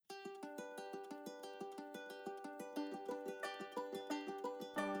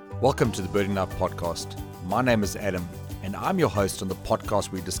Welcome to the Birding Life podcast. My name is Adam, and I'm your host on the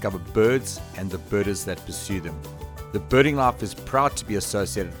podcast where we discover birds and the birders that pursue them. The Birding Life is proud to be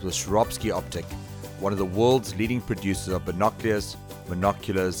associated with Swarovski Optic, one of the world's leading producers of binoculars,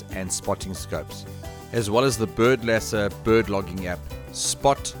 monoculars, and spotting scopes, as well as the Bird Lasser bird logging app.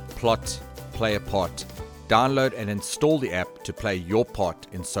 Spot, plot, play a part. Download and install the app to play your part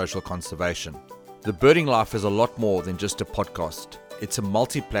in social conservation. The Birding Life is a lot more than just a podcast. It's a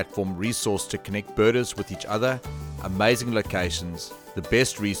multi-platform resource to connect birders with each other, amazing locations, the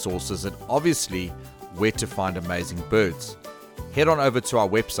best resources, and obviously where to find amazing birds. Head on over to our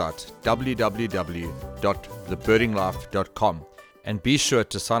website www.thebirdinglife.com and be sure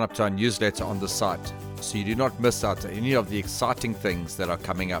to sign up to our newsletter on the site so you do not miss out on any of the exciting things that are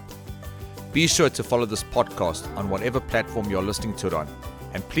coming up. Be sure to follow this podcast on whatever platform you're listening to it on,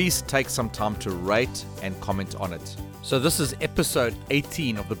 and please take some time to rate and comment on it. So this is episode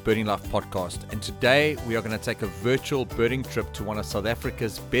 18 of the Birding Life podcast, and today we are going to take a virtual birding trip to one of South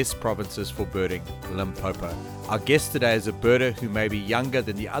Africa's best provinces for birding, Limpopo. Our guest today is a birder who may be younger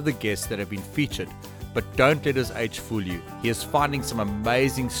than the other guests that have been featured, but don't let his age fool you. He is finding some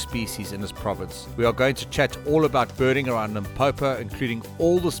amazing species in his province. We are going to chat all about birding around Limpopo, including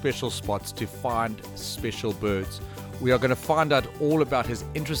all the special spots to find special birds. We are going to find out all about his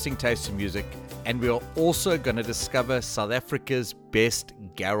interesting taste in music, and we are also going to discover South Africa's best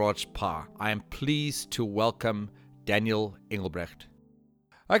garage pie. I am pleased to welcome Daniel Engelbrecht.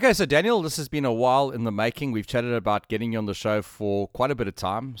 Okay, so Daniel, this has been a while in the making. We've chatted about getting you on the show for quite a bit of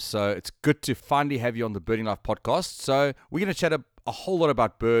time, so it's good to finally have you on the Birding Life podcast. So we're going to chat a whole lot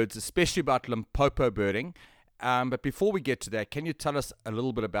about birds, especially about Limpopo birding. But before we get to that, can you tell us a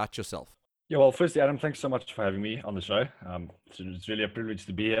little bit about yourself? Yeah, well, firstly, Adam, thanks so much for having me on the show. It's really a privilege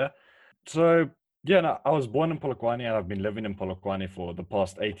to be here. So, I was born in Polokwane and I've been living in Polokwane for the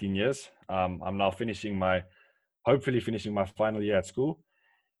past 18 years. I'm now hopefully finishing my final year at school.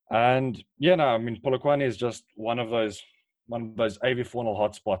 And Polokwane is just one of those avifaunal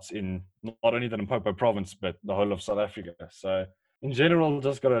hotspots in not only the Limpopo province, but the whole of South Africa. So in general,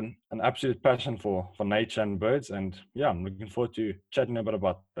 just got an absolute passion for nature and birds. And I'm looking forward to chatting a bit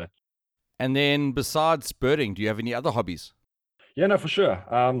about that. And then besides birding, do you have any other hobbies? Yeah, no, for sure.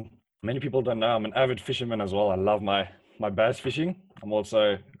 Many people don't know I'm an avid fisherman as well. I love my bass fishing. I'm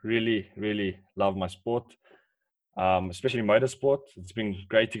also really, really love my sport, especially motorsport. It's been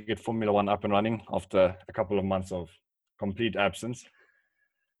great to get Formula One up and running after a couple of months of complete absence.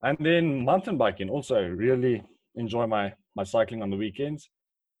 And then mountain biking, also really enjoy my cycling on the weekends.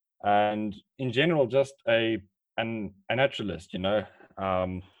 And in general, just a naturalist,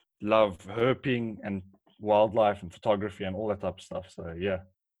 love herping and wildlife and photography and all that type of stuff. So yeah.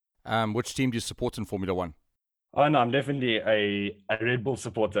 Which team do you support in Formula One? Oh no, I'm definitely a Red Bull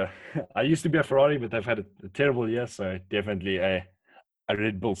supporter. I used to be a Ferrari, but they've had a terrible year, so definitely a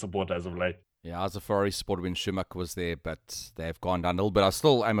Red Bull supporter as of late. Yeah, I was a Ferrari supporter when Schumacher was there, but they've gone downhill. But I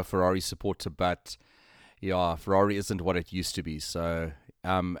still am a Ferrari supporter, but yeah, Ferrari isn't what it used to be. So,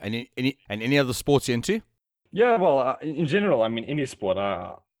 any other sports you're into? Yeah, well, in general, any sport.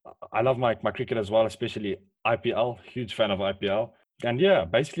 I love my cricket as well, especially IPL. Huge fan of IPL. And yeah,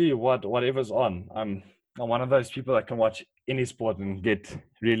 basically whatever's on. I'm one of those people that can watch any sport and get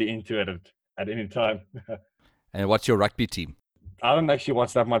really into it at any time. And what's your rugby team? I don't actually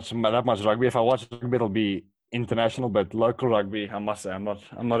watch that much rugby. If I watch rugby, it'll be international, but local rugby, I must say, I'm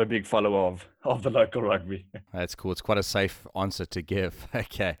not a big follower of the local rugby. That's cool. It's quite a safe answer to give.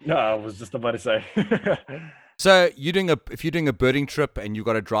 Okay. No, I was just about to say. So if you're doing a birding trip and you've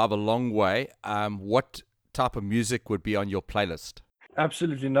got to drive a long way, what type of music would be on your playlist?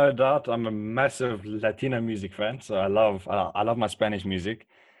 Absolutely no doubt. I'm a massive Latino music fan, so I love my Spanish music.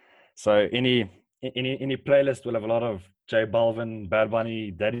 So any playlist will have a lot of J Balvin, Bad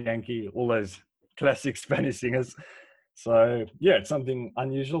Bunny, Daddy Yankee, all those classic Spanish singers. So yeah, it's something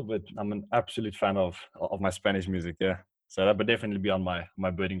unusual, but I'm an absolute fan of my Spanish music. Yeah, so that would definitely be on my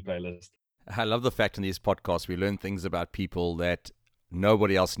birding playlist. I love the fact in these podcasts we learn things about people that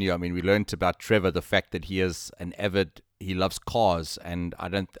nobody else knew. I mean, we learned about Trevor, the fact that he loves cars, and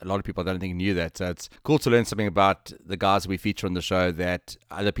a lot of people I don't think knew that. So it's cool to learn something about the guys we feature on the show that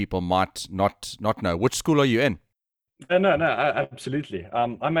other people might not know. Which school are you in? No, absolutely.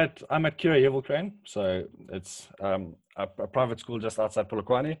 I'm at Kira Yevelcrane, so it's a private school just outside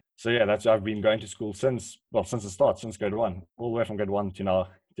Polokwane. So yeah, I've been going to school since the start, since grade 1, all the way from grade 1 to now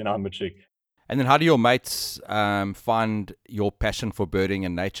matric. And then how do your mates find your passion for birding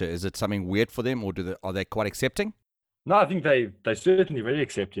and nature? Is it something weird for them, or are they quite accepting? No, I think they certainly very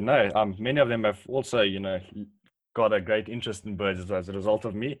accepting. Many of them have also, got a great interest in birds as a result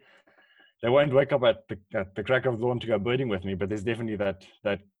of me. They won't wake up at the crack of dawn to go birding with me, but there's definitely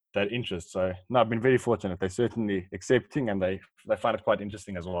that interest. So no, I've been very fortunate. They're certainly accepting, and they find it quite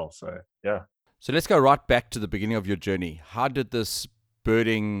interesting as well. So yeah. So let's go right back to the beginning of your journey. How did this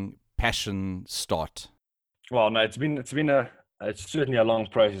birding passion start? Well, no, it's certainly a long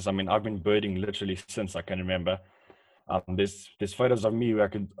process. I mean, I've been birding literally since I can remember. There's photos of me where I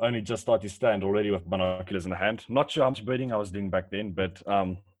could only just start to stand already with binoculars in the hand. Not sure how much birding I was doing back then, but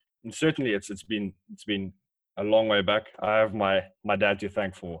certainly it's been a long way back. I have my dad to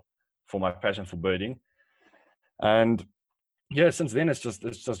thank for my passion for birding, and yeah, since then it's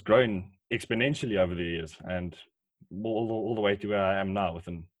just grown exponentially over the years, and all the way to where I am now, with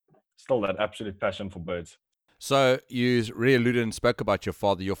still that absolute passion for birds. So you really alluded and spoke about your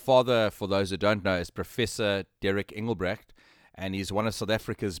father. Your father, for those who don't know, is Professor Derek Engelbrecht, and he's one of South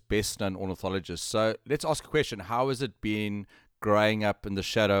Africa's best-known ornithologists. So let's ask a question. How has it been growing up in the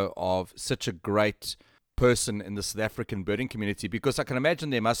shadow of such a great person in the South African birding community? Because I can imagine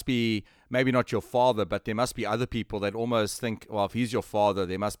there must be, maybe not your father, but there must be other people that almost think, well, if he's your father,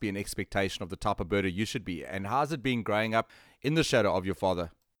 there must be an expectation of the type of birder you should be. And how's it been growing up in the shadow of your father?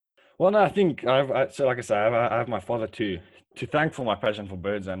 Well, no, I think so like I say, I have my father to thank for my passion for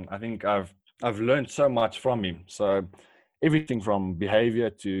birds, and I think I've learned so much from him. So everything from behavior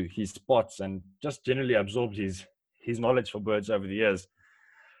to his spots, and just generally absorbed his knowledge for birds over the years.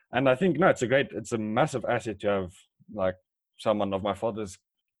 And I think no, it's a massive asset to have like someone of my father's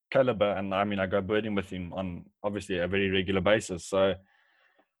caliber. And I mean, I go birding with him on obviously a very regular basis. So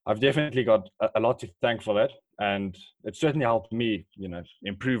I've definitely got a lot to thank for that, and it certainly helped me,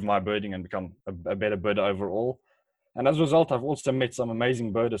 improve my birding and become a better birder overall. And as a result, I've also met some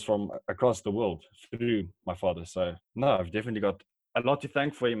amazing birders from across the world through my father. So no, I've definitely got a lot to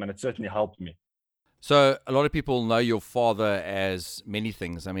thank for him, and it certainly helped me. So a lot of people know your father as many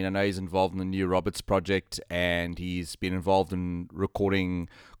things. I mean, I know he's involved in the New Roberts project, and he's been involved in recording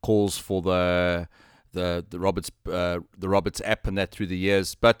calls for the Roberts app and that through the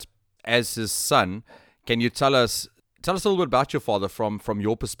years. But as his son, can you tell us a little bit about your father from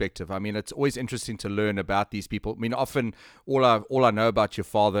your perspective? I mean, it's always interesting to learn about these people. I mean, often all I know about your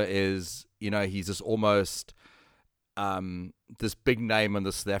father is, he's this almost this big name in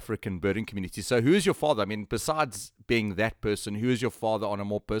the South African birding community. So who is your father? I mean, besides being that person, who is your father on a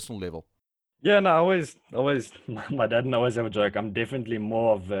more personal level? Yeah, no, always, my dad and I always have a joke. I'm definitely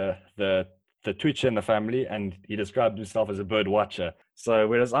more of the twitcher in the family, and he described himself as a bird watcher. So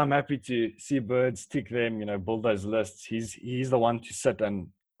whereas I'm happy to see birds, tick them, build those lists, he's the one to sit and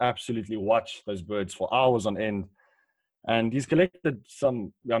absolutely watch those birds for hours on end. And he's collected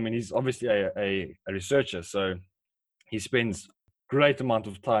some. I mean, he's obviously a researcher, so he spends great amount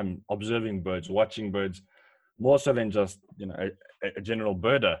of time observing birds, watching birds, more so than just a general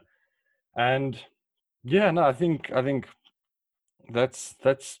birder. And yeah, no, I think that's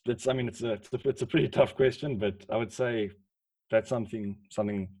I mean it's a pretty tough question, but I would say that's something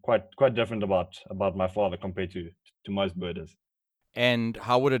quite different about my father compared to most birders. And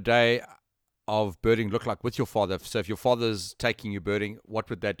how would a day of birding look like with your father? So if your father's taking you birding, what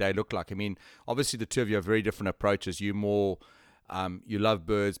would that day look like? I mean, obviously the two of you have very different approaches. You more, you love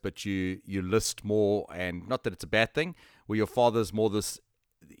birds, but you list more, and not that it's a bad thing. Where your father's more this,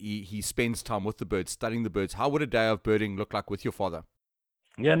 he spends time with the birds, studying the birds. How would a day of birding look like with your father?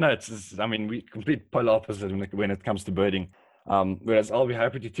 Yeah, no, I mean, we complete polar opposite when it comes to birding. Whereas I'll be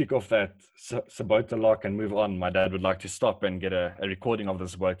happy to tick off that Sabota lock and move on. My dad would like to stop and get a recording of the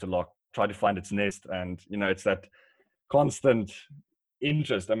Sabota lock, try to find its nest, and it's that constant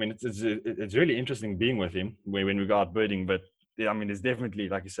interest. I mean, it's really interesting being with him when we go out birding. But yeah, I mean, there's definitely,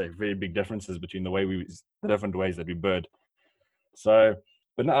 like you say, very big differences between the different ways that we bird. So,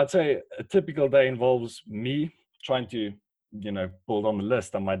 but no, I'd say a typical day involves me trying to, build on the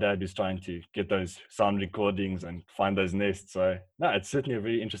list, and my dad is trying to get those sound recordings and find those nests. So, no, it's certainly a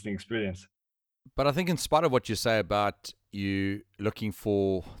very interesting experience. But I think in spite of what you say about you looking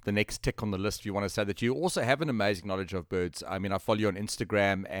for the next tick on the list, you want to say that you also have an amazing knowledge of birds. I mean, I follow you on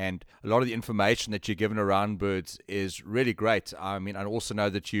Instagram, and a lot of the information that you're given around birds is really great. I mean, I also know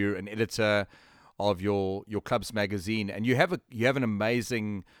that you're an editor of your club's magazine, and you have an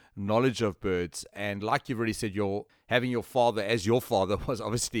amazing knowledge of birds. And like you've already said, having your father as your father was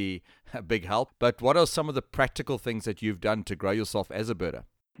obviously a big help. But what are some of the practical things that you've done to grow yourself as a birder?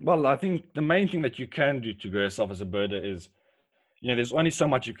 Well, I think the main thing that you can do to grow yourself as a birder is, there's only so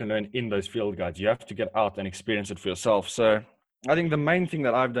much you can learn in those field guides. You have to get out and experience it for yourself. So I think the main thing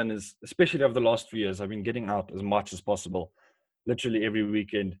that I've done is, especially over the last few years, I've been getting out as much as possible, literally every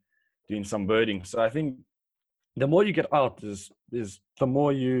weekend doing some birding. So I think the more you get out is the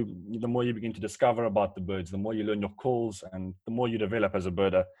more you begin to discover about the birds, the more you learn your calls, and the more you develop as a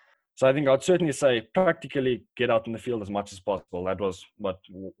birder. So I think I'd certainly say practically get out in the field as much as possible. That was what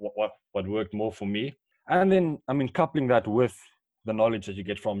worked more for me. And then I mean coupling that with the knowledge that you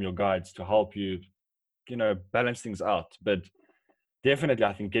get from your guides to help you, balance things out. But definitely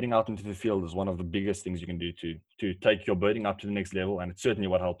I think getting out into the field is one of the biggest things you can do to take your birding up to the next level. And it's certainly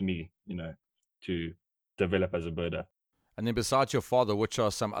what helped me, to develop as a birder. And then besides your father, which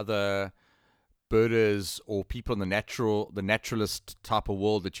are some other birders or people in the naturalist type of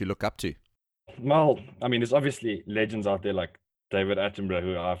world that you look up to? Well, I mean, there's obviously legends out there like David Attenborough,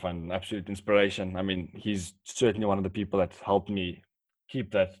 who I find an absolute inspiration. I mean, he's certainly one of the people that helped me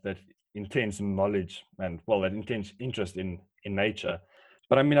keep that intense knowledge and, well, that intense interest in nature.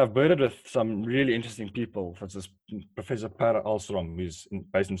 But I mean, I've birded with some really interesting people, such as Professor Per Alstrom, who's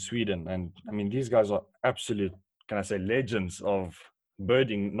based in Sweden. And I mean, these guys are absolute, can I say, legends of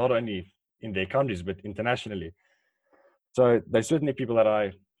birding, not only in their countries but internationally. So they're certainly people that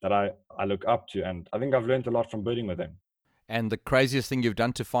I look up to, and I think I've learned a lot from birding with them. And the craziest thing you've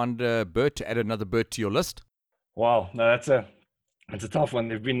done to find a bird, to add another bird to your list? Wow, no, that's a tough one.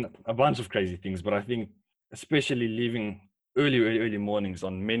 There've been a bunch of crazy things, but I think especially leaving early mornings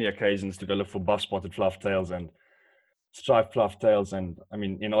on many occasions to go look for buff-spotted fluff-tails and striped fluff-tails. And I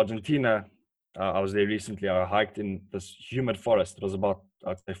mean, in Argentina, I was there recently. I hiked in this humid forest. It was about,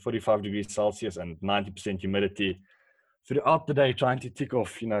 I'd say, 45 degrees Celsius and 90% humidity throughout the day, trying to tick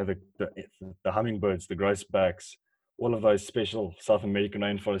off, the hummingbirds, the grosbacks, all of those special South American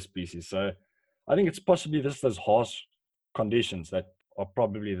rainforest species. So I think it's possibly just those harsh conditions that are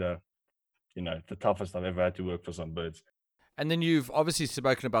probably the toughest I've ever had to work for some birds. And then you've obviously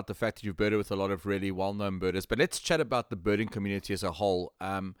spoken about the fact that you've birded with a lot of really well-known birders, but let's chat about the birding community as a whole.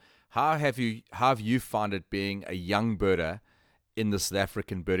 How have you found it being a young birder in the South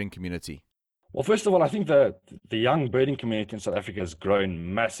African birding community? Well, first of all, I think the young birding community in South Africa has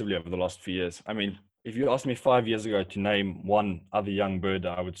grown massively over the last few years. I mean, if you asked me 5 years ago to name one other young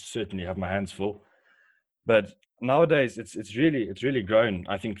birder, I would certainly have my hands full. But nowadays, it's really grown.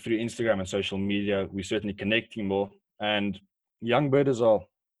 I think through Instagram and social media, we're certainly connecting more. And young birders are,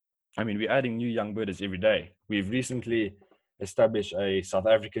 I mean, we're adding new young birders every day. We've recently established a South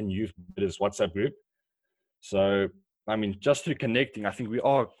African youth birders WhatsApp group. So, I mean, just through connecting, I think we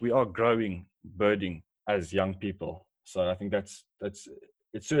are growing birding as young people. So I think that's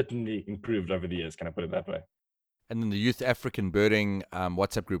it's certainly improved over the years. Can I put it that way? And then the Youth African Birding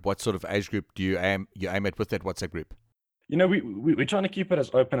WhatsApp group, what sort of age group do you aim at with that WhatsApp group? We're trying to keep it as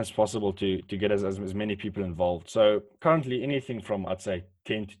open as possible to get as many people involved. So currently, anything from, I'd say,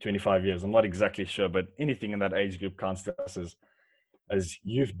 10 to 25 years. I'm not exactly sure, but anything in that age group counts to us as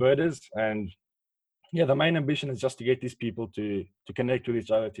youth birders. And yeah, the main ambition is just to get these people to connect with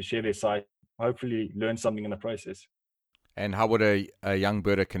each other, to share their site, hopefully learn something in the process. And how would a young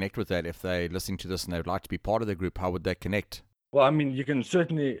birder connect with that if they're listening to this and they would like to be part of the group? How would they connect? Well, I mean, you can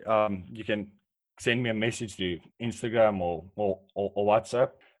certainly you can send me a message to Instagram or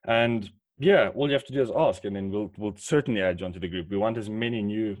WhatsApp, and yeah, all you have to do is ask, and then we'll certainly add you onto the group. We want as many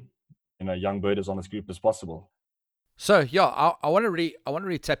new, young birders on this group as possible. So yeah, I want to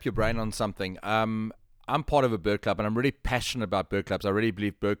really tap your brain on something. I'm part of a bird club and I'm really passionate about bird clubs. I really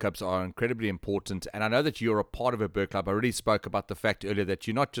believe bird clubs are incredibly important. And I know that you're a part of a bird club. I already spoke about the fact earlier that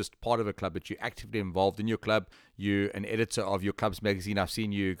you're not just part of a club, but you're actively involved in your club. You're an editor of your club's magazine. I've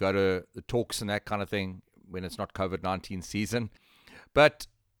seen you go to the talks and that kind of thing when it's not COVID-19 season. But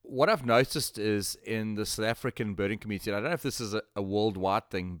what I've noticed is in the South African birding community, and I don't know if this is a worldwide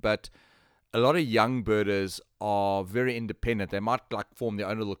thing, but a lot of young birders are very independent. They might like form their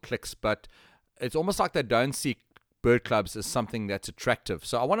own little cliques, but it's almost like they don't see bird clubs as something that's attractive.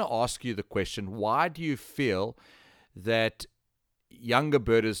 So I want to ask you the question, why do you feel that younger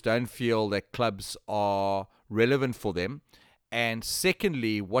birders don't feel that clubs are relevant for them? And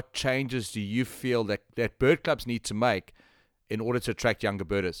secondly, what changes do you feel that bird clubs need to make in order to attract younger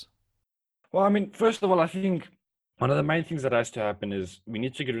birders? Well, I mean, first of all, I think one of the main things that has to happen is we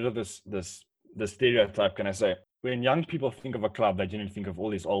need to get rid of the stereotype, can I say? When young people think of a club, they generally think of all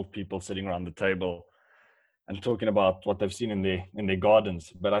these old people sitting around the table and talking about what they've seen in their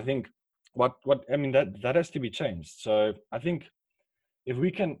gardens. But I think what I mean that has to be changed. So I think if we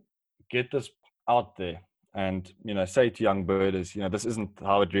can get this out there and say to young birders, this isn't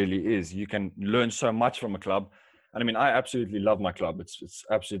how it really is. You can learn so much from a club. And I mean, I absolutely love my club. It's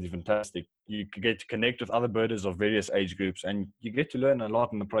absolutely fantastic. You get to connect with other birders of various age groups, and you get to learn a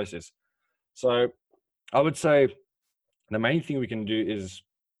lot in the process. So I would say the main thing we can do is,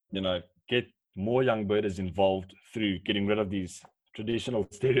 get more young birders involved through getting rid of these traditional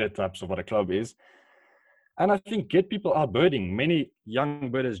stereotypes of what a club is. And I think get people out birding. Many young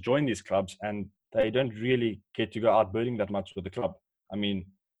birders join these clubs and they don't really get to go out birding that much with the club. I mean,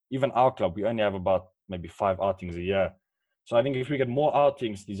 even our club, we only have about maybe 5 outings a year. So I think if we get more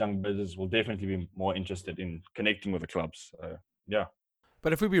outings, these young birders will definitely be more interested in connecting with the clubs. Yeah.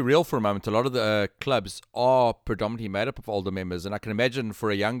 But if we be real for a moment, a lot of the clubs are predominantly made up of older members. And I can imagine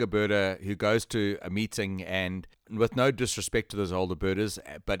for a younger birder who goes to a meeting, and with no disrespect to those older birders,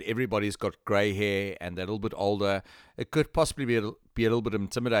 but everybody's got grey hair and they're a little bit older, it could possibly be a little bit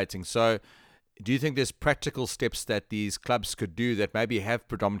intimidating. So do you think there's practical steps that these clubs could do that maybe have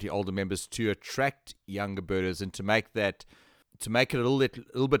predominantly older members to attract younger birders and to make it a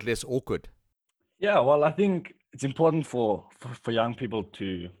little bit less awkward? Yeah, well, I think it's important for young people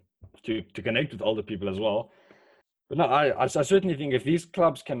to connect with older people as well. But no, I certainly think if these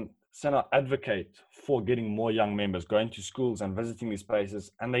clubs can somehow advocate for getting more young members going to schools and visiting these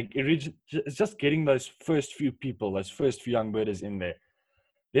places, and it's just getting those first few people, those first few young birders in there,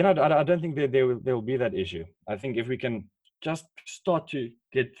 then I don't think there will be that issue. I think if we can just start to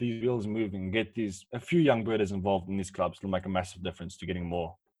get these wheels moving, get a few young birders involved in these clubs, it'll make a massive difference to getting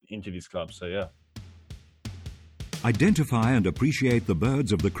more into these clubs. So yeah. Identify and appreciate the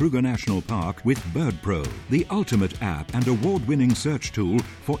birds of the Kruger National Park with BirdPro, the ultimate app and award-winning search tool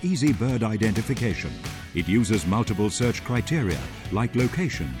for easy bird identification. It uses multiple search criteria like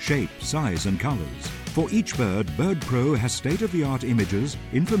location, shape, size and colors. For each bird, BirdPro has state-of-the-art images,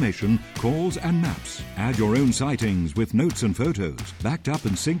 information, calls and maps. Add your own sightings with notes and photos, backed up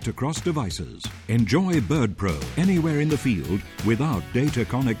and synced across devices. Enjoy BirdPro anywhere in the field without data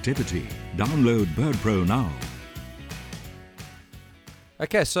connectivity. Download BirdPro now.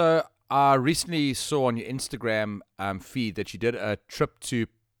 Okay, so I recently saw on your Instagram feed that you did a trip to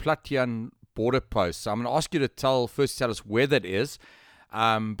Platjan border post. So I'm going to ask you to first tell us where that is.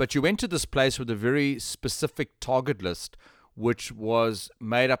 But you went to this place with a very specific target list, which was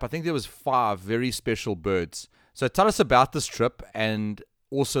made up, I think there was 5 very special birds. So tell us about this trip and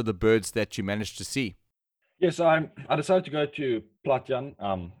also the birds that you managed to see. Yes, I decided to go to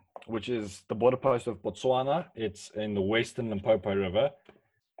Platjan, which is the border post of Botswana. It's in the western Limpopo River.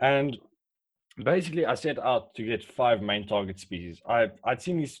 And basically, I set out to get 5 main target species. I'd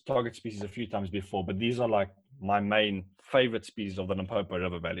seen these target species a few times before, but these are like my main favorite species of the Limpopo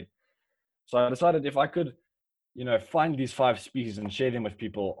River Valley. So I decided if I could, find these 5 species and share them with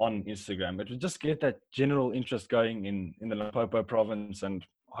people on Instagram, it would just get that general interest going in the Limpopo province and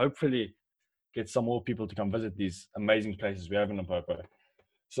hopefully get some more people to come visit these amazing places we have in Limpopo.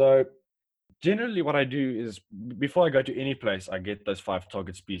 So generally what I do is before I go to any place, I get those 5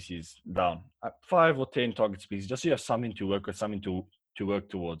 target species down, 5 or 10 target species, just so you have something to work with, something to work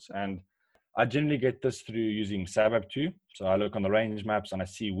towards. And I generally get this through using SABAP 2. So I look on the range maps and I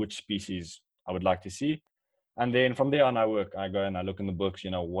see which species I would like to see. And then from there on, I go and I look in the books,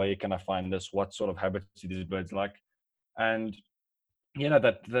 where can I find this? What sort of habits do these birds like? And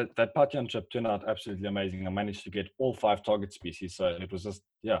that Patjan trip turned out absolutely amazing. I managed to get all 5 target species. So it was just,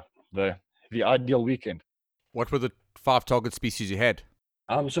 the ideal weekend. What were the 5 target species you had?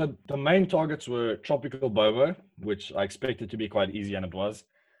 So the main targets were tropical bobo, which I expected to be quite easy, and it was.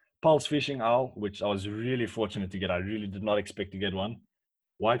 Pulse fishing owl, which I was really fortunate to get. I really did not expect to get one.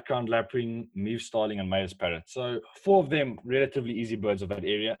 White-crowned lapwing, Meave starling, and Mayer's parrot. So 4 of them relatively easy birds of that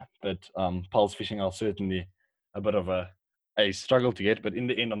area, but pulse fishing owl certainly a bit of a struggle to get. But in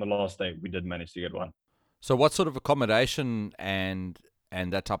the end, on the last day, we did manage to get one. So what sort of accommodation and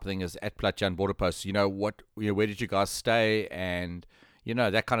that type of thing is at Platjan border post? Where did you guys stay and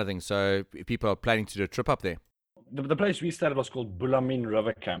that kind of thing? So people are planning to do a trip up there. The place we stayed at was called Bulamin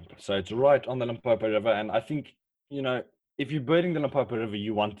River Camp. So it's right on the Limpopo River. And I think, if you're birding the Limpopo River,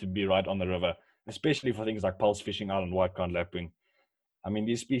 you want to be right on the river, especially for things like pulse fishing owl and white-crowned lapwing. I mean,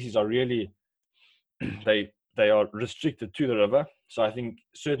 these species are really, they are restricted to the river. So I think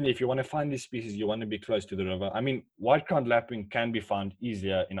certainly if you want to find these species, you want to be close to the river. I mean, white-crowned lapwing can be found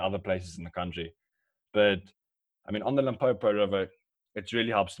easier in other places in the country. But I mean, on the Limpopo River, it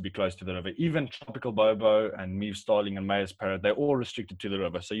really helps to be close to the river. Even tropical bobo and Meave starling and Mayer's parrot, they're all restricted to the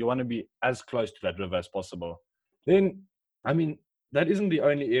river. So you want to be as close to that river as possible. Then, I mean, that isn't the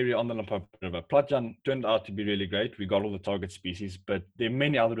only area on the Limpopo River. Platjan turned out to be really great. We got all the target species, but there are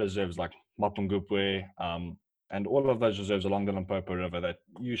many other reserves like Mapungubwe, and all of those reserves along the Limpopo River that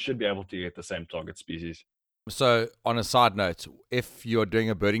you should be able to get the same target species. So on a side note, if you're doing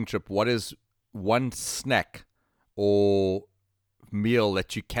a birding trip, what is one snack or meal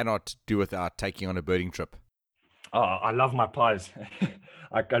that you cannot do without taking on a birding trip? Oh, I love my pies.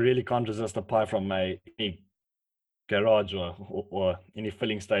 I really can't resist a pie from any garage or any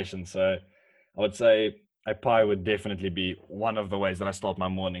filling station. So I would say a pie would definitely be one of the ways that I start my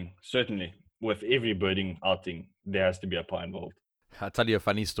morning. Certainly, with every birding outing, there has to be a pie involved. I'll tell you a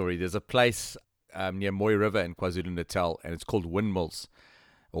funny story. There's a place near Moy River in KwaZulu-Natal, and it's called Windmills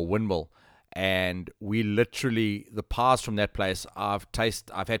or Windmill. And we literally, the pies from that place, I've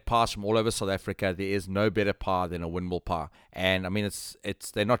had pies from all over South Africa. There is no better pie than a Windmill pie. And I mean,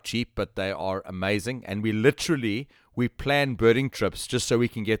 they're not cheap, but they are amazing. And we plan birding trips just so we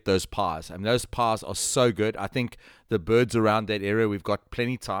can get those pies. I mean, those pies are so good. I think the birds around that area we've got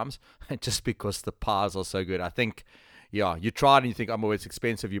plenty times just because the pies are so good. I think, yeah, you try it and you think, oh, it's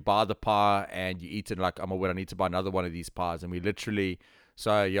expensive. You buy the pie and you eat it like, oh, I need to buy another one of these pies. And we literally,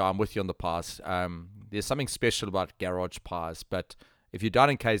 so yeah, I'm with you on the pies. There's something special about garage pies, but if you're down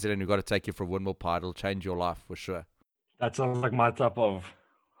in KZN and you've got to take you for a Windmill pie, it'll change your life for sure. That sounds like my type of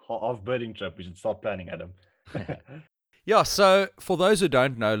birding trip. We should start planning, Adam. Yeah, so for those who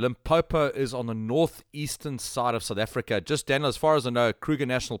don't know, Limpopo is on the northeastern side of South Africa. Just, Daniel, as far as I know, Kruger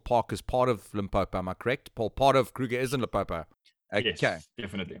National Park is part of Limpopo. Am I correct? Paul, part of Kruger is in Limpopo. Okay. Yes,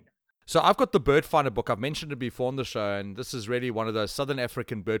 definitely. So I've got the Bird Finder book. I've mentioned it before on the show, and this is really one of those Southern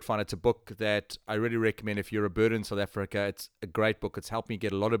African Bird Finder. It's a book that I really recommend if you're a bird in South Africa. It's a great book. It's helped me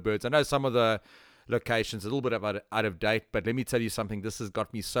get a lot of birds. I know some of the locations a little bit out of date, but let me tell you something. This has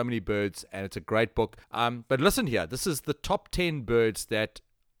got me so many birds, and it's a great book. But listen here. This is the top 10 birds that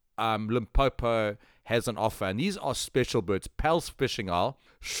Limpopo has on offer, and these are special birds: Pell's fishing owl,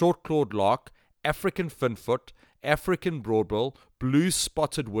 short-clawed lark, African finfoot, African broadbill,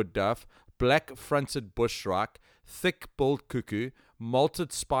 blue-spotted wood dove, black-fronted bushrike, thick-billed cuckoo, malted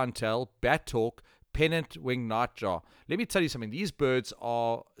spinetail, bat-hawk, pennant-winged nightjar. Let me tell you something. These birds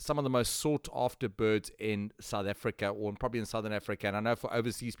are some of the most sought-after birds in South Africa, or probably in Southern Africa. And I know for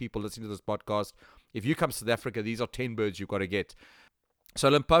overseas people listening to this podcast, if you come to South Africa, these are 10 birds you've got to get. So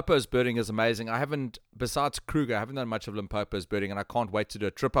Limpopo's birding is amazing. Besides Kruger, I haven't done much of Limpopo's birding, and I can't wait to do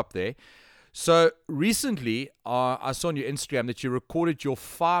a trip up there. So recently, I saw on your Instagram that you recorded your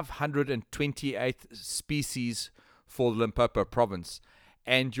 528th species for the Limpopo province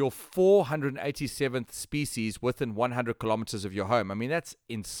and your 487th species within 100 kilometers of your home. I mean, that's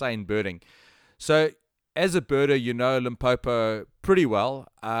insane birding. So as a birder, you know Limpopo pretty well.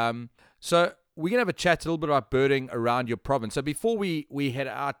 So we're going to have a chat a little bit about birding around your province. So before we head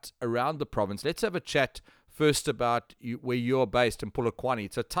out around the province, let's have a chat first about where you're based in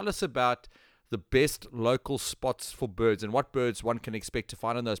Polokwane. So tell us about the best local spots for birds and what birds one can expect to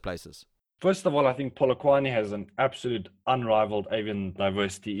find in those places. First of all, I think Polokwane has an absolute unrivaled avian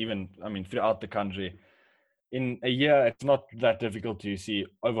diversity, throughout the country. In a year, it's not that difficult to see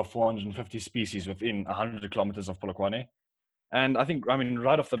over 450 species within 100 kilometers of Polokwane. And I think,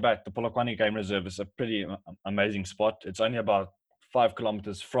 right off the bat, the Polokwane Game Reserve is a pretty amazing spot. It's only about 5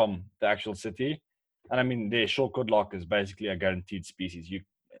 kilometers from the actual city. And their short-quilled lark is basically a guaranteed species.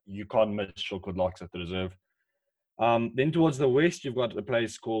 You can't miss short-quilled larks at the reserve. Then towards the west, you've got a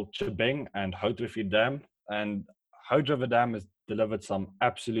place called Chibeng and Houtdrift Dam. And Houtdrift Dam has delivered some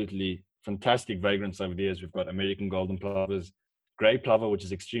absolutely fantastic vagrants over the years. We've got American golden plovers, grey plover, which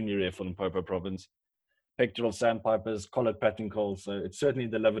is extremely rare for Limpopo province, pectoral sandpipers, collared patterncoal. So it's certainly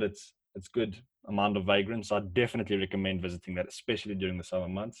delivered its good amount of vagrants. So I definitely recommend visiting that, especially during the summer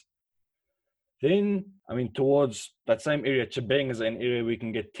months. Then, towards that same area, Chibeng is an area we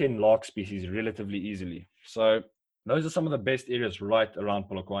can get 10 lark species relatively easily. So those are some of the best areas right around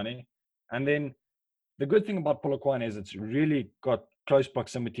Polokwane. And then the good thing about Polokwane is it's really got close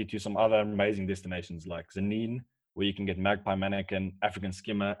proximity to some other amazing destinations like Zanin, where you can get magpie manakin, African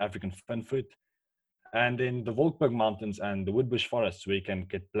skimmer, African finfoot. And then the Volkberg Mountains and the Woodbush forests, where you can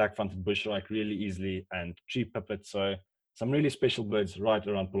get black-fronted bushrike really easily and tree pipit. So some really special birds right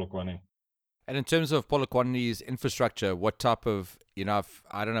around Polokwane. And in terms of Polokwane's infrastructure, what type of,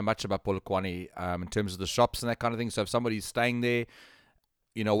 I don't know much about Polokwane in terms of the shops and that kind of thing. So if somebody's staying there,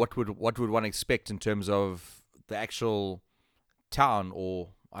 what would one expect in terms of the actual town, or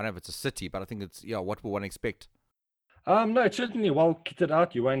I don't know if it's a city, but I think it's, what would one expect? No, it's certainly well kitted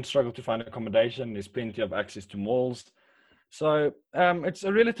out. You won't struggle to find accommodation. There's plenty of access to malls. So it's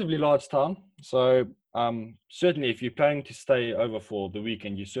a relatively large town. So certainly if you're planning to stay over for the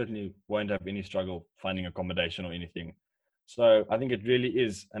weekend, you certainly won't have any struggle finding accommodation or anything. So I think it really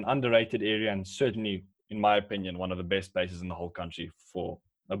is an underrated area, and certainly, in my opinion, one of the best places in the whole country for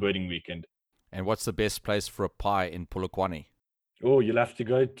a birding weekend. And what's the best place for a pie in Polokwane? Oh, you'll have to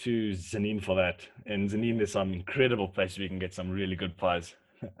go to Zanin for that. In Zanin, there's some incredible places where you can get some really good pies.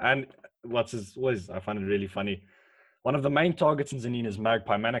 And I find it really funny. one of the main targets in Zanin is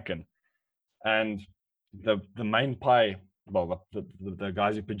magpie mannequin. And the main pie, well, the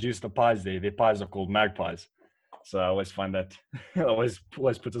guys who produce the pies there, their pies are called magpies. So I always find that always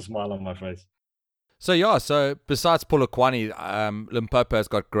puts a smile on my face. So besides Polokwane, Limpopo has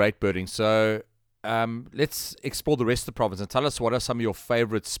got great birding. So let's explore the rest of the province and tell us what are some of your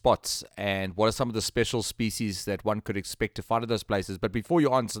favorite spots and what are some of the special species that one could expect to find at those places. But before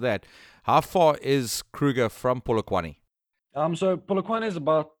you answer that, how far is Kruger from Polokwane? So Polokwane is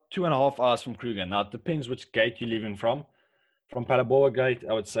about 2.5 hours from Kruger. Now it depends which gate you're leaving from. From Palaboa Gate,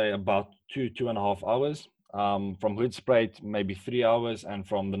 I would say about 2.5 hours. From Hoedspruit, maybe 3 hours, and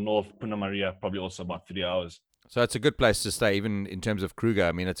from the north, Punta Maria, probably also about 3 hours. So it's a good place to stay, even in terms of Kruger.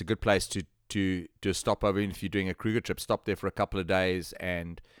 I mean, it's a good place to do a stopover. Even if you're doing a Kruger trip, stop there for a couple of days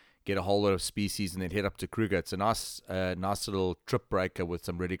and get a whole lot of species, and then head up to Kruger. It's a nice little trip breaker with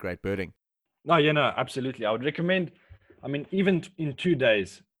some really great birding. No, absolutely. I would recommend. I mean, even in 2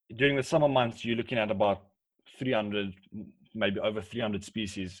 days during the summer months, you're looking at about 300, maybe over 300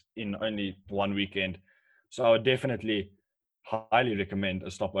 species in only one weekend. So I would definitely highly recommend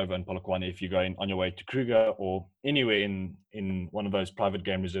a stopover in Polokwane if you're going on your way to Kruger or anywhere in one of those private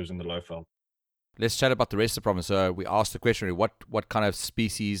game reserves in the Lowveld. Let's chat about the rest of the province. So we asked the question, what kind of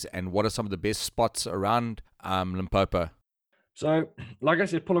species and what are some of the best spots around Limpopo? So, like I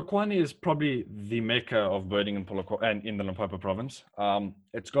said, Polokwane is probably the mecca of birding in Polokwane and in the Limpopo province.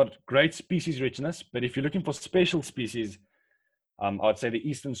 It's got great species richness, but if you're looking for special species, I would say the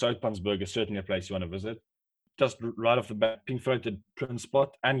Eastern Soutpansberg is certainly a place you want to visit. Just right off the bat, pink-throated twin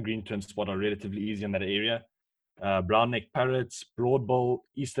spot and green twin spot are relatively easy in that area. Brown-necked parrots, broadbill,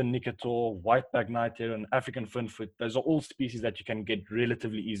 Eastern Nicator, white-backed night heron, African finfoot, those are all species that you can get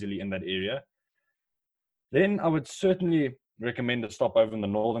relatively easily in that area. Then I would certainly recommend a stopover in the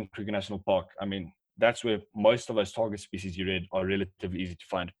Northern Kruger National Park. I mean, that's where most of those target species you read are relatively easy to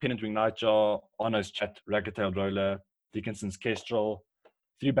find. Pennant-winged nightjar, Arno's chat, ragged-tailed roller, Dickinson's kestrel,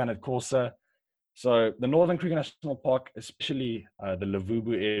 three-banded corsair. So the Northern Kruger National Park, especially the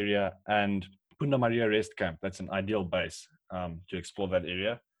Lavubu area and Punta Maria Rest Camp, that's an ideal base to explore that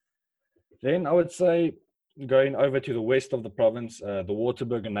area. Then I would say going over to the west of the province, the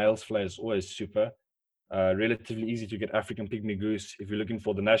Waterberg and Nails Flay is always super. Relatively easy to get African pygmy goose. If you're looking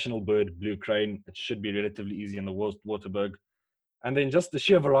for the national bird, blue crane, it should be relatively easy in the Waterberg. And then just the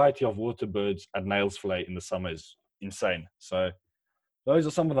sheer variety of water birds at Nails Flay in the summer is insane. So those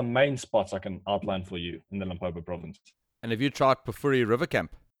are some of the main spots I can outline for you in the Limpopo province. And have you tried Pafuri River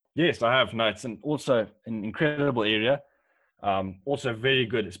Camp? Yes, I have. No, it's also an incredible area. Also very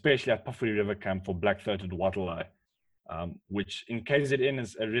good, especially at Pafuri River Camp for black-throated wattle-eye, which in KZN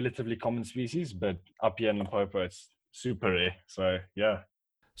is a relatively common species, but up here in Limpopo, it's super rare. So, yeah.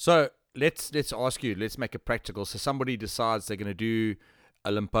 So let's ask you, let's make it practical. So somebody decides they're going to do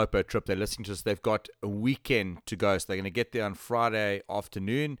a Limpopo trip, they're listening to us, they've got a weekend to go, so they're going to get there on Friday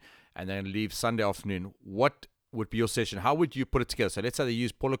afternoon and then leave Sunday afternoon. What would be your session? How would you put it together? So let's say they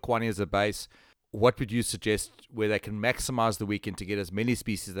use Polokwane as a base. What would you suggest where they can maximize the weekend to get as many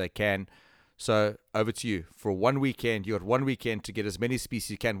species as they can? So over to you. For one weekend, you got 1 weekend to get as many species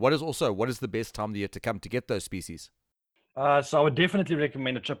as you can. What is the best time of the year to come to get those species? So I would definitely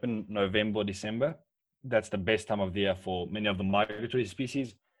recommend a trip in November or December. That's the best time of the year for many of the migratory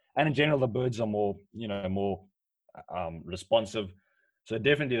species. And in general, the birds are more responsive. So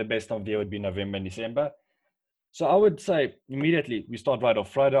definitely the best time of the year would be November and December. So I would say immediately we start right off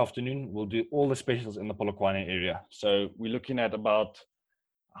Friday afternoon. We'll do all the specials in the Polokwane area. So we're looking at about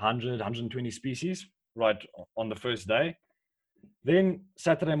 100, 120 species right on the first day. Then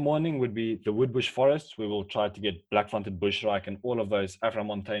Saturday morning would be the Woodbush forests, where we'll try to get black-fronted bushrike and all of those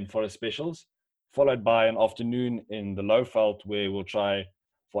Afro-montane forest specials, followed by an afternoon in the Lowveld, where we'll try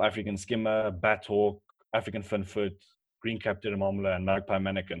for African skimmer, bathawk, African finfoot, green-capped marmula, and magpie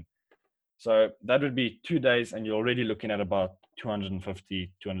mannequin. So that would be 2 days, and you're already looking at about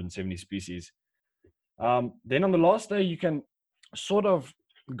 250, 270 species. Then on the last day, you can sort of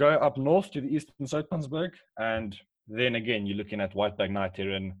go up north to the Eastern Soutpansberg, and then again, you're looking at white-backed night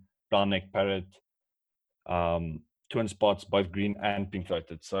heron, brown-necked parrot, twin spots, both green and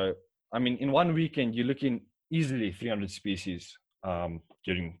pink-throated. So, I mean, in 1 weekend, you're looking easily 300 species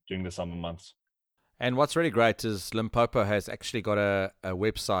during the summer months. And what's really great is Limpopo has actually got a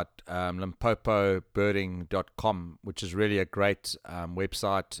website, limpopobirding.com, which is really a great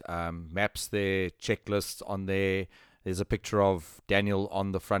website. Maps there, checklists on there. There's a picture of Daniel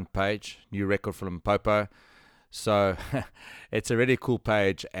on the front page, new record for Limpopo. So it's a really cool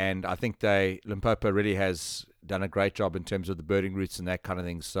page, and I think Limpopo really has done a great job in terms of the birding routes and that kind of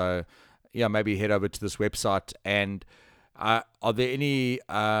thing. So maybe head over to this website. And are there any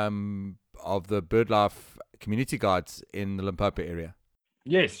of the BirdLife community guides in the Limpopo area?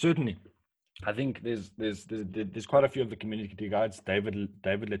 Yes, certainly. I think there's quite a few of the community guides. David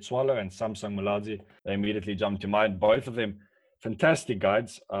Letswalo and Samsung Malazi, they immediately jump to mind. Both of them fantastic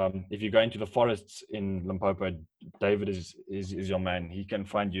guides. If you go into the forests in Limpopo, David is your man. He can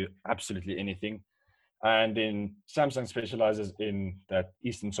find you absolutely anything. And then Samsung specializes in that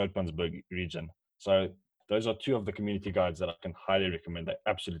Eastern Soutpansberg region. So those are two of the community guides that I can highly recommend. They're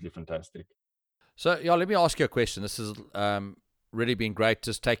absolutely fantastic. So let me ask you a question. This has really been great,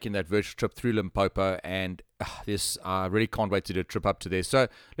 just taking that virtual trip through Limpopo, and I really can't wait to do a trip up to there. So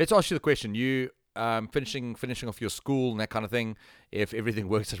let's ask you the question. You finishing off your school and that kind of thing, if everything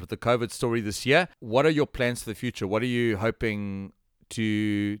works out with the COVID story this year, what are your plans for the future? What are you hoping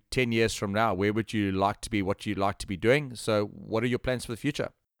to 10 years from now? Where would you like to be? What do you like to be doing? So what are your plans for the future?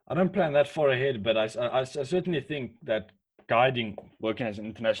 I don't plan that far ahead, but I certainly think that guiding, working as an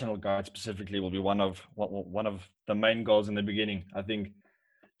international guide specifically, will be one of the main goals in the beginning. I think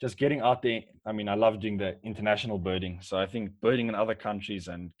just getting out there. I mean, I love doing the international birding. So I think birding in other countries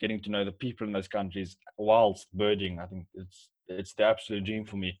and getting to know the people in those countries whilst birding, I think it's the absolute dream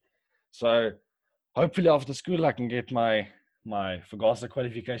for me. So hopefully after school, I can get my Vergaser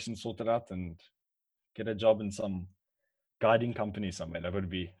qualification sorted out and get a job in some guiding company somewhere. That would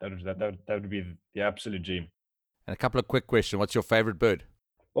be the absolute dream. And a couple of quick questions. What's your favorite bird?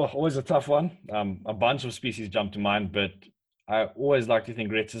 Oh, always a tough one. A bunch of species jump to mind, but I always like to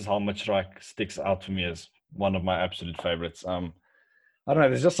think Retz's Halmetshrike sticks out for me as one of my absolute favorites. I don't know,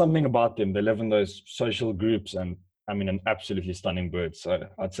 there's just something about them. They live in those social groups, and I mean, an absolutely stunning bird. So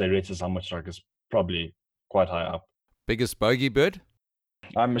I'd say Retz's Halmetshrike is probably quite high up. Biggest bogey bird?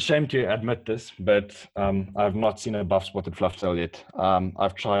 I'm ashamed to admit this, but I've not seen a buff-spotted flufftail yet.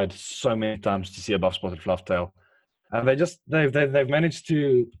 I've tried so many times to see a buff-spotted flufftail, and they've managed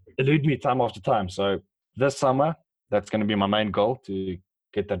to elude me time after time. So this summer, that's going to be my main goal, to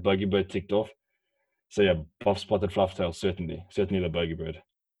get that bogey bird ticked off. So yeah, buff-spotted flufftail, certainly the bogey bird.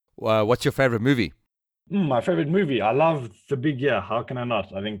 What's your favorite movie? My favorite movie, I love The Big Year. How can I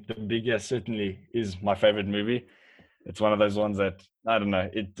not? I think The Big Year certainly is my favorite movie. It's one of those ones that, I don't know,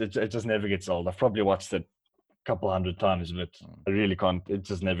 it just never gets old. I've probably watched it a couple hundred times, but I really can't. It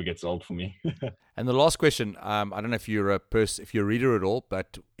just never gets old for me. And the last question, I don't know if you're a reader at all,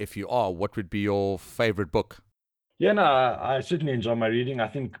 but if you are, what would be your favorite book? Yeah, no, I certainly enjoy my reading. I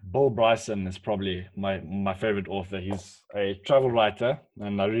think Bill Bryson is probably my favorite author. He's a travel writer,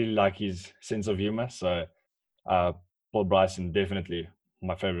 and I really like his sense of humor. So Bill Bryson, definitely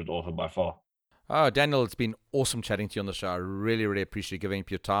my favorite author by far. Oh, Daniel, it's been awesome chatting to you on the show. I really, really appreciate you giving up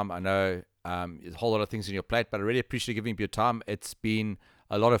your time. I know there's a whole lot of things in your plate, but I really appreciate you giving up your time. It's been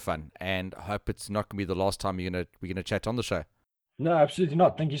a lot of fun, and I hope it's not going to be the last time we're gonna chat on the show. No, absolutely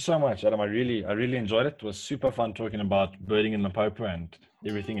not. Thank you so much, Adam. I really enjoyed it. It was super fun talking about birding in Limpopo and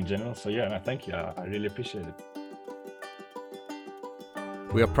everything in general. So yeah, no, thank you. I really appreciate it.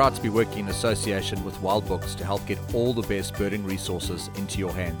 We are proud to be working in association with Wild Books to help get all the best birding resources into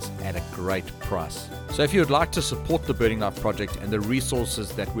your hands at a great price. So if you would like to support the Birding Life project and the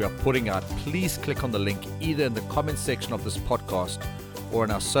resources that we are putting out, please click on the link either in the comments section of this podcast or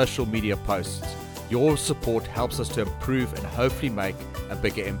in our social media posts. Your support helps us to improve and hopefully make a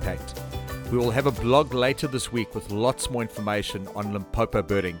bigger impact. We will have a blog later this week with lots more information on Limpopo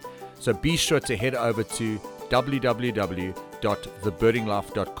birding. So be sure to head over to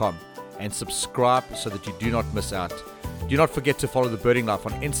www.thebirdinglife.com and subscribe so that you do not miss out. Do not forget to follow The Birding Life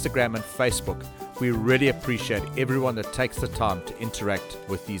on Instagram and Facebook. We really appreciate everyone that takes the time to interact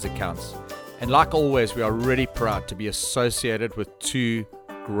with these accounts. And like always, we are really proud to be associated with two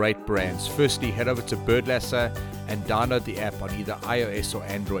great brands. Firstly, head over to Birdlasser and download the app on either iOS or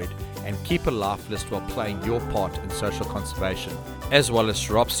Android and keep a life list while playing your part in social conservation, as well as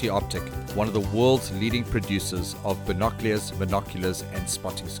Swarovski Optic, one of the world's leading producers of binoculars, and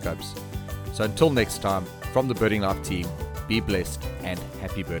spotting scopes. So until next time, from the Birding Life team, be blessed and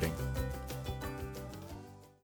happy birding.